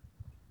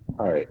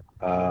 All right.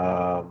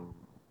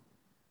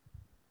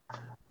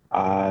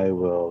 I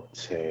will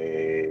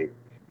take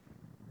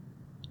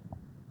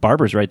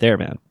Barber's right there,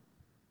 man.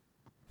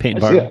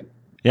 Peyton I see Barber. it.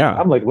 Yeah.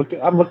 I'm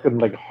looking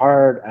like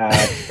hard at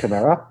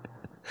Kamara.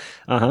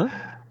 Uh-huh.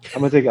 I'm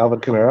gonna take Alvin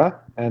Kamara,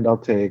 and I'll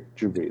take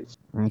Drew Brees.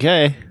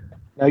 Okay.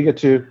 Now you get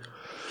 2.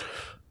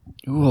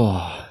 Ooh,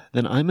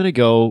 then I'm going to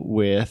go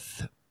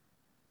with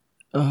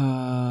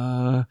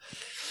I'm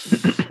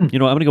going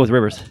to go with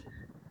Rivers.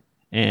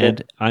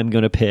 And I'm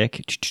going to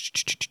pick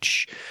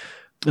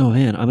I'm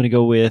going to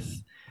go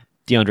with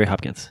DeAndre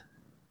Hopkins.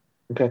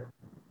 Okay.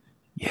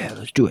 Yeah,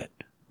 let's do it.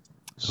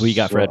 Who you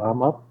got, Fred?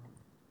 I'm up.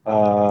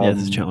 Yeah,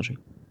 this is challenging.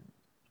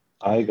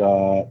 I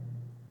got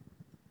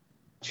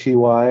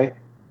T.Y.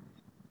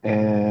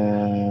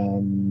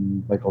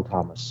 and Michael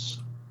Thomas.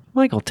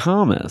 Michael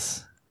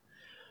Thomas.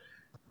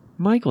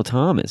 You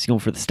going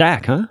for the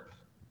stack, huh?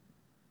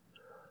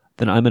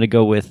 Then I'm going to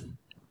go with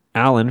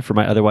Allen for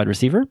my other wide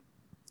receiver,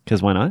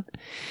 because why not?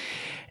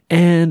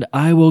 And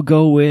I'm going to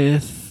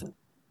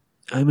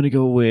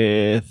go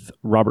with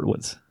Robert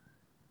Woods.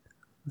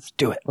 Let's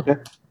do it. Okay.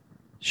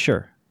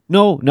 Sure.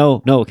 No.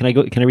 Can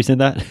I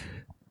rescind that?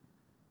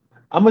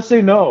 I'm gonna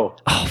say no.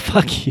 Oh,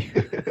 fuck you.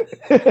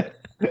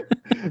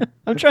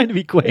 I'm trying to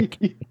be quick.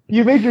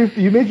 You made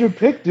your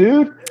pick,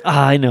 dude.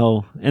 I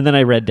know. And then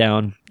I read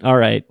down. All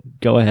right,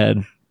 go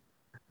ahead.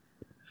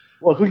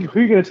 Well, who are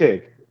you gonna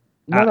take?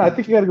 No, I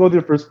think you got to go with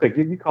your first pick.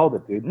 You called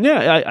it, dude.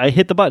 Yeah, I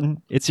hit the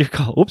button. It's your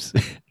call. Oops.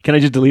 Can I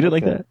just delete it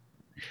like that?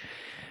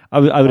 I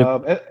would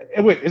have.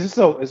 Wait, is this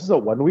a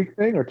 1 week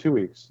thing or 2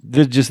 weeks?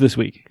 Just this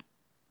week.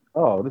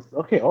 Oh,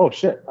 okay. Oh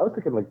shit! I was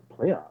thinking like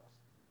playoffs.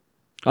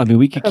 I mean,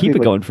 we could keep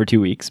it going for 2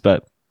 weeks,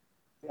 but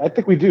I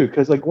think we do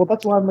because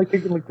that's why I'm like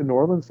taking like the New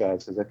Orleans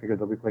guys because I figured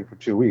they'll be playing for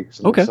 2 weeks.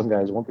 And okay. Some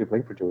guys won't be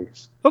playing for 2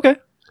 weeks. Okay.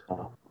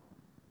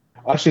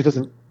 Actually, it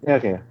doesn't. Yeah.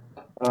 Okay.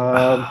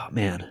 Oh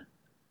man.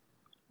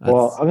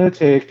 Well, I'm gonna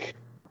take.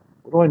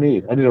 What do I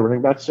need? I need a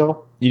running back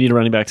still. You need a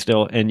running back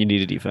still, and you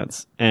need a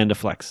defense and a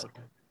flex,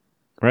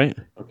 right?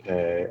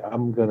 Okay.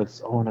 I'm gonna.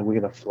 Oh no, we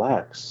get a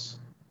flex.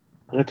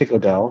 I'm gonna take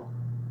Odell.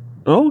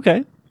 Oh,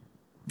 okay.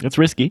 That's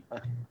risky.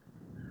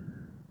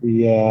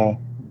 Yeah.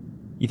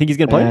 You think he's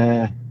gonna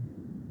play?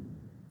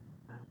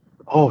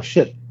 Oh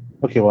shit.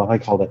 Okay, well I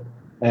called it,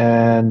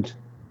 and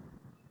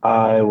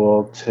I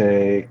will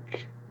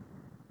take.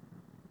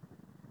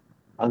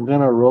 I'm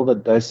gonna roll the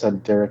dice on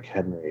Derrick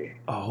Henry.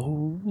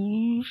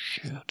 Oh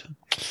shit!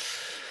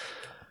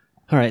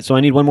 All right, so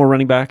I need one more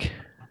running back.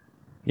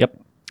 Yep,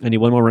 I need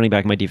one more running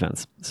back in my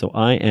defense. So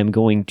I am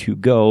going to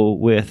go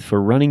with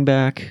for running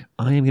back.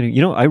 I am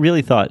gonna. I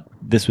really thought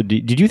this would be.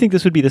 Did you think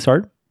this would be this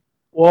hard?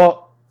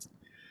 Well,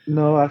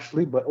 no,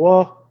 actually, but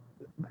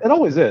it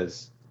always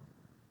is.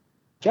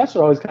 Drafts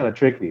are always kind of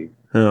tricky.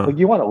 Yeah. Like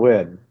you want to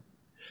win.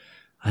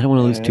 I don't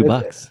want to lose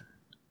 $2.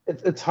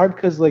 It's hard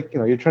because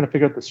you're trying to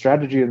figure out the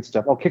strategy and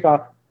stuff. Oh, kick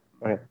off.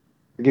 Okay,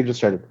 the game just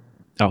started.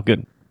 Oh,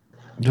 good.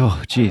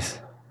 Oh, jeez.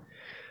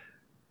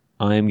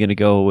 I'm gonna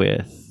go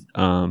with. See,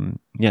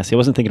 I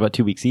wasn't thinking about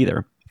 2 weeks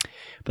either,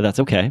 but that's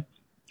okay.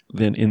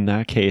 Then in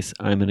that case,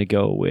 I'm going to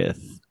go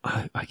with,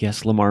 I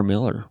guess, Lamar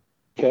Miller.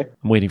 Okay.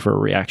 I'm waiting for a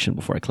reaction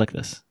before I click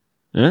this.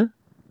 Huh?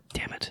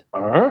 Damn it.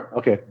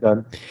 Okay,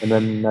 done. And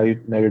then now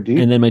you're deep.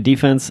 And then my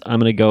defense, I'm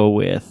gonna go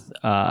with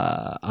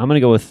the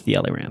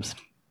LA Rams.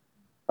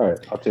 All right,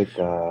 I'll take.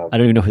 I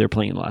don't even know who they're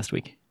playing in the last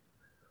week.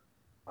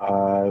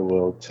 I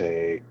will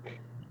take.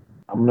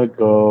 I'm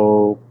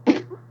gonna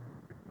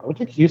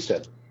take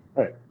Houston.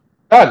 All right,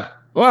 done.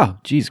 Wow,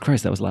 Jesus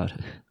Christ, that was loud.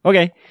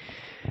 Okay,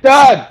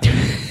 Done.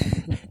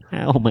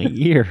 ow, my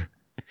ear.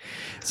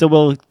 So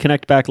we'll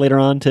connect back later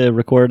on to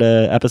record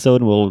a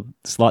episode, and we'll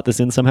slot this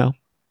in somehow.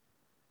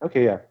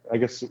 Okay, yeah. I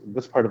guess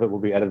this part of it will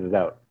be edited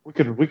out. We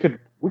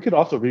could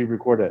also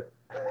re-record it.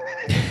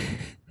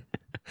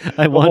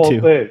 I want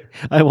to.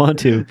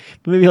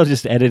 But maybe I'll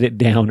just edit it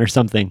down or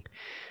something.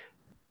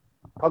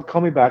 I'll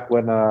call me back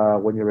when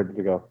you're ready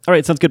to go. All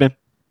right, sounds good, man.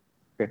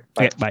 Okay,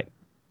 bye. Okay, bye.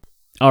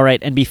 All right,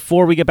 and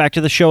before we get back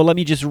to the show, let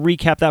me just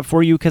recap that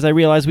for you because I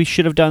realized we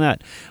should have done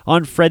that.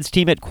 On Fred's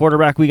team at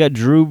quarterback, we got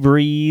Drew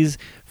Brees,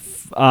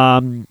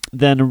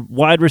 then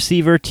wide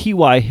receiver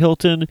T.Y.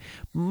 Hilton,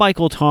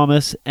 Michael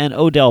Thomas, and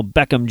Odell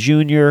Beckham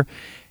Jr.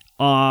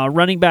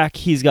 Running back,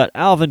 he's got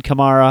Alvin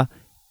Kamara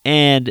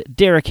and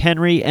Derrick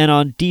Henry, and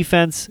on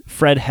defense,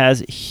 Fred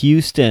has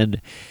Houston.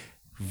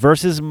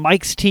 Versus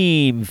Mike's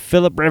team,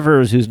 Phillip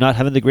Rivers, who's not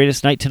having the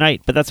greatest night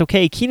tonight, but that's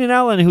okay. Keenan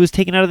Allen, who was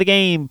taken out of the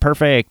game,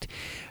 perfect.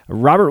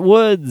 Robert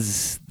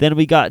Woods. Then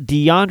we got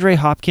DeAndre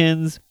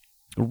Hopkins,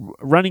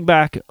 running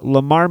back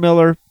Lamar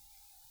Miller,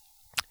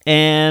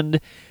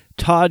 and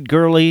Todd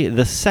Gurley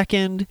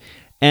II.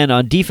 And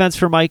on defense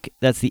for Mike,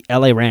 that's the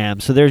LA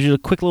Rams. So there's just a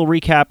quick little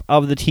recap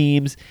of the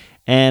teams,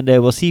 and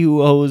we'll see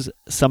who owes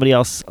somebody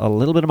else a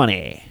little bit of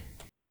money.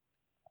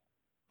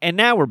 And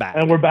now we're back.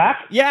 And we're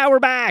back? Yeah, we're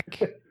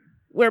back.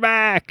 We're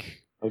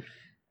back. Okay.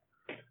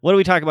 What do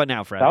we talk about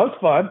now, Fred? That was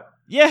fun.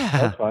 Yeah.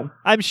 That was fun.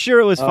 I'm sure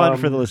it was fun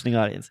for the listening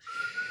audience.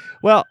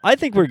 Well, I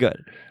think we're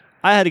good.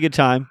 I had a good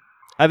time.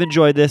 I've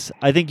enjoyed this.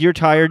 I think you're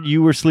tired.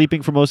 You were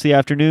sleeping for most of the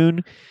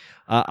afternoon.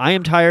 I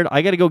am tired.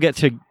 I got to go get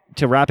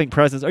to wrapping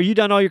presents. Are you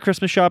done all your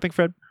Christmas shopping,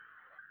 Fred?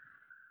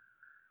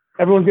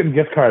 Everyone's getting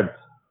gift cards.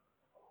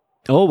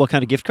 Oh, what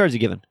kind of gift cards are you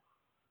giving?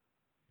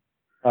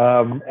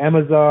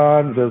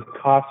 Amazon, there's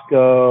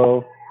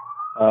Costco.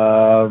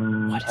 I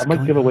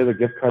might give away on? the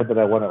gift card that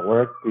I won at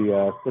work,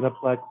 the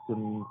Cineplex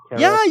and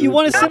Yeah, you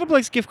won a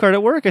Cineplex gift card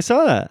at work. I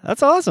saw that.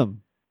 That's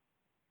awesome.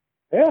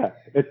 Yeah,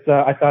 it's.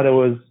 I thought it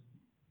was.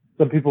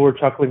 Some people were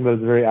chuckling, but it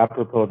was very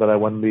apropos that I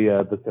won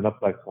the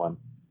Cineplex one.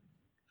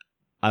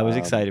 I was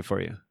excited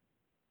for you.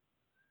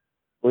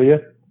 Were you?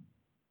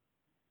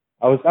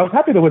 I was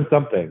happy to win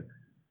something.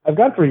 I've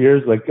gone for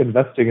years like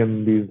investing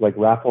in these like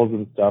raffles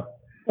and stuff.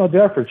 Well, they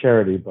are for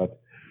charity,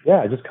 but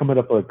yeah, just coming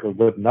up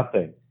with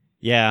nothing.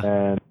 Yeah,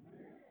 and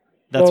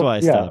that's why I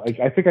stopped.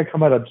 I think I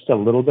come out just a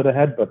little bit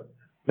ahead, but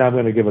now I'm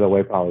going to give it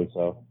away probably.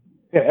 So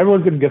yeah,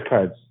 everyone's getting gift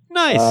cards.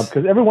 Nice,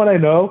 because everyone I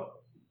know,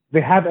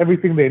 they have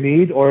everything they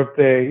need, or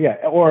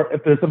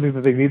if there's something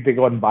that they need, they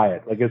go and buy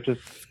it. Like it's just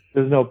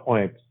there's no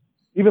point.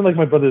 Even like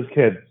my brother's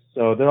kids,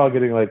 so they're all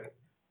getting like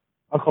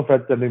Uncle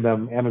Fred sending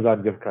them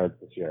Amazon gift cards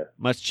this year.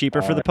 Much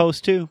cheaper for the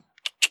post too.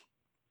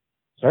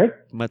 Sorry?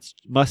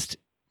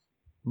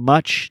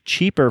 Much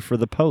cheaper for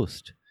the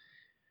post.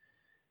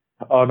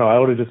 Oh no, I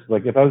would have just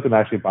like if I was gonna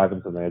actually buy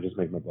them something, I'd just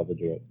make my brother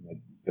do it and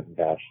I'd give him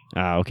cash.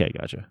 Ah, okay,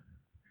 gotcha.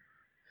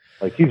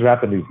 Like he's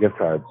wrapping these gift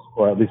cards,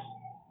 or at least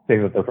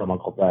saying that they're from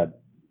Uncle Fred.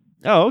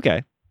 Oh,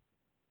 okay.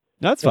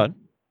 That's fun.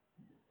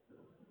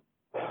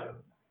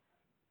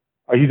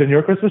 Are you done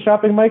your Christmas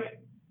shopping, Mike?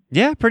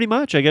 Yeah, pretty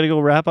much. I got to go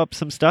wrap up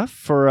some stuff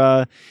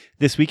for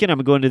this weekend. I'm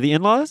going to the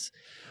in-laws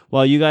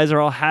while you guys are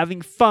all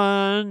having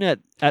fun at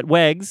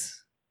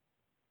Wegs.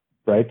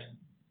 Right.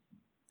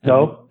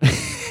 No.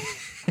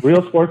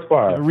 Real Sports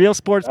Bar. Real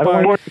Sports Bar.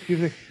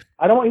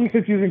 I don't want you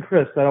confusing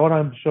Chris. I don't want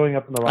him showing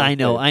up in the wrong I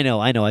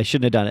know. I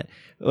shouldn't have done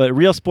it.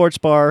 Real Sports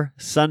Bar,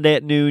 Sunday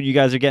at noon. You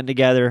guys are getting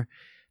together,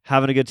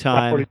 having a good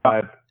time.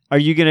 45. Are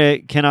you going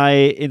to, can I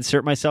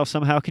insert myself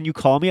somehow? Can you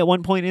call me at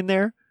one point in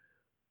there?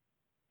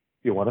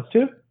 You want us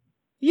to?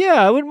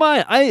 Yeah, I wouldn't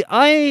mind.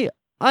 I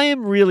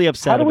am really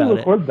upset about it. How do we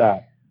record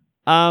that?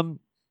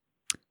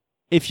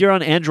 If you're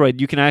on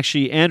Android, you can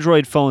actually,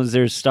 Android phones,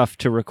 there's stuff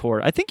to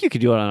record. I think you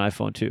could do it on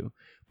iPhone too.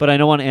 But I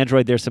know on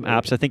Android there's some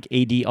apps. I think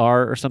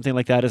ADR or something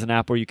like that is an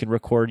app where you can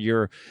record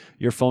your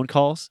phone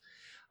calls.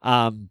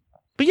 But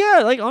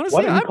yeah, like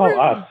honestly, why don't you call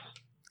us?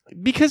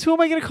 Because who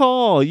am I going to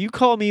call? You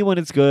call me when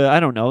it's good. I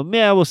don't know.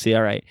 Yeah, we'll see.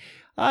 All right.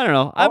 I don't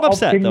know. I'm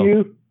upset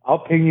though. I'll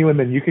ping you, and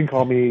then you can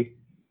call me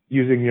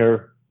using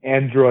your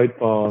Android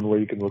phone where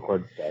you can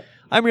record stuff.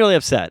 I'm really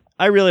upset.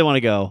 I really want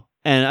to go,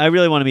 and I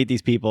really want to meet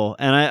these people.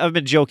 And I've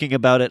been joking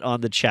about it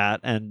on the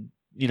chat. And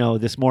you know,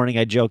 this morning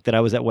I joked that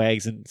I was at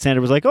Wags, and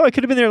Sandra was like, "Oh, I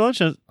could have been there at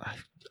lunch." And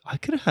I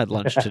could have had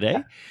lunch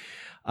today.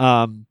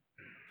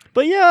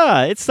 But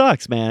yeah, it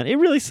sucks, man. It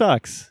really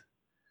sucks.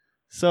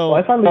 So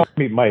I finally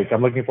meet Mike.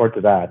 I'm looking forward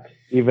to that.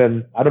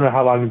 Even I don't know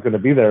how long he's going to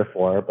be there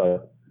for,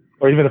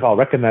 or even if I'll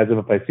recognize him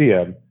if I see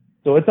him.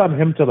 So it's on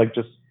him to like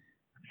just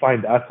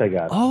find us, I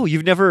guess. Oh,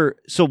 you've never.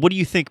 So, what do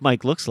you think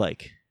Mike looks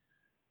like?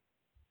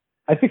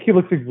 I think he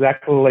looks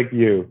exactly like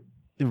you.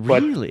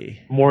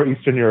 Really? More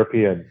Eastern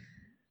European.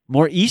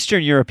 More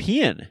Eastern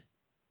European?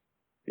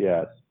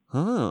 Yes.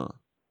 Huh.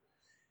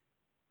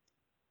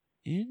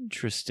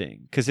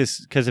 Interesting.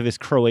 Because of his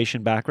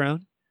Croatian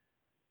background?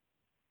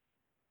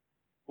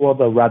 Well,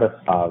 the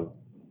Radislav.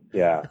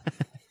 Yeah.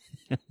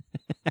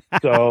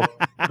 So,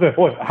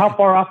 wait, how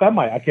far off am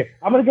I? Okay,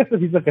 I'm going to guess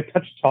that he's like a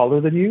touch taller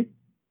than you.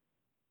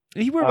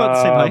 We're about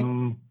the same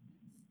height.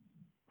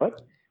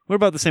 What? We're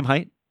about the same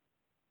height.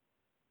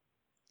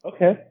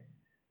 Okay.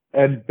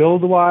 And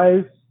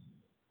build-wise,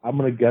 I'm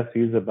going to guess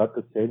he's about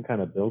the same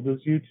kind of build as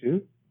you,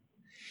 too.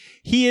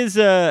 He is,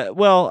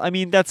 well, I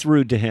mean, that's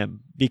rude to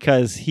him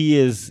because he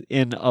is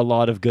in a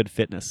lot of good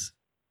fitness.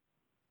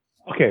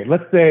 Okay,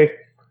 let's say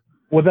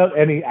without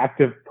any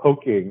active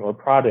poking or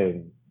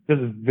prodding,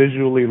 just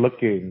visually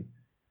looking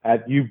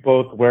at you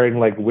both wearing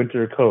like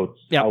winter coats,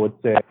 yep. I would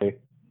say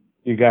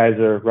you guys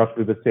are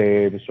roughly the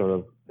same sort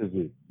of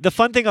physique. The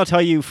fun thing I'll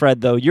tell you,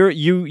 Fred, though,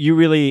 you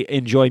really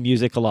enjoy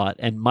music a lot,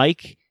 and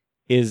Mike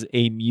is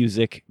a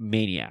music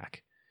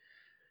maniac.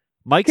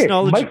 Mike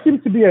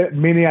seems to be a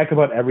maniac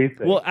about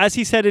everything. Well, as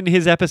he said in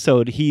his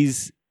episode,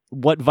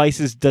 what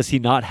vices does he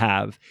not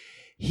have?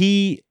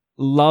 He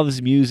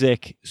loves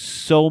music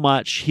so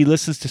much. He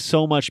listens to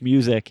so much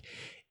music.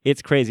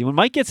 It's crazy. When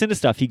Mike gets into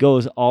stuff, he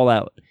goes all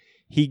out.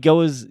 He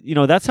goes,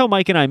 that's how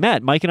Mike and I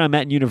met. Mike and I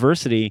met in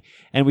university,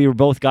 and we were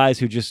both guys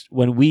who just,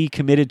 when we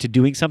committed to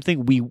doing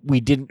something, we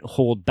didn't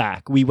hold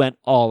back. We went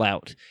all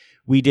out.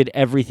 We did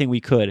everything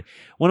we could.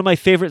 One of my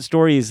favorite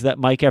stories that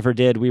Mike ever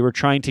did, we were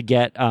trying to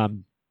get,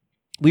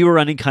 we were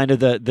running kind of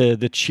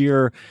the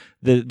cheer,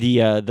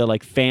 the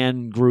like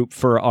fan group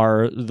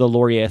for the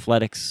Laurier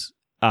Athletics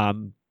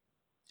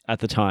at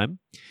the time.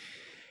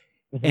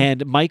 Mm-hmm.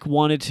 And Mike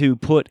wanted to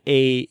put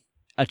a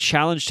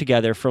challenge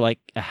together for like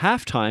a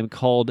halftime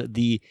called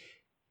the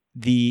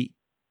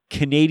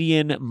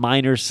Canadian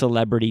Minor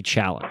Celebrity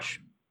Challenge.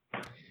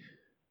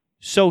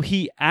 So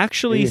he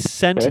actually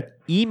sent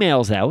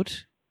emails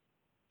out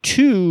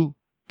to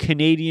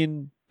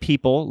Canadian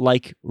people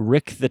like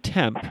Rick the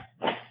Temp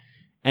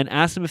and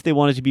asked them if they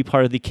wanted to be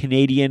part of the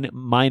Canadian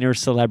Minor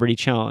Celebrity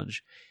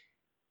Challenge.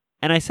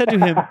 And I said to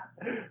him,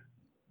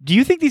 do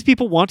you think these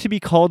people want to be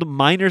called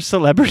minor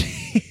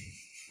celebrity?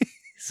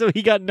 So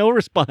he got no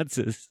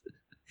responses.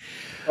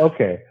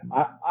 Okay.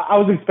 I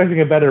was expecting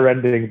a better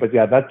ending, but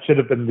yeah, that should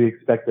have been the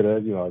expected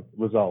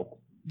result.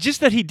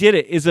 Just that he did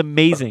it is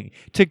amazing.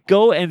 To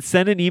go and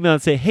send an email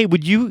and say, hey,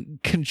 would you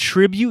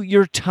contribute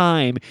your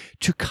time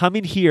to come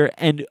in here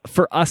and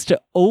for us to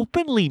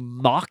openly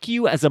mock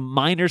you as a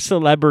minor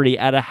celebrity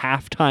at a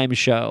halftime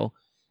show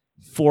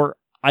for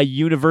a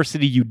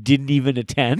university you didn't even attend?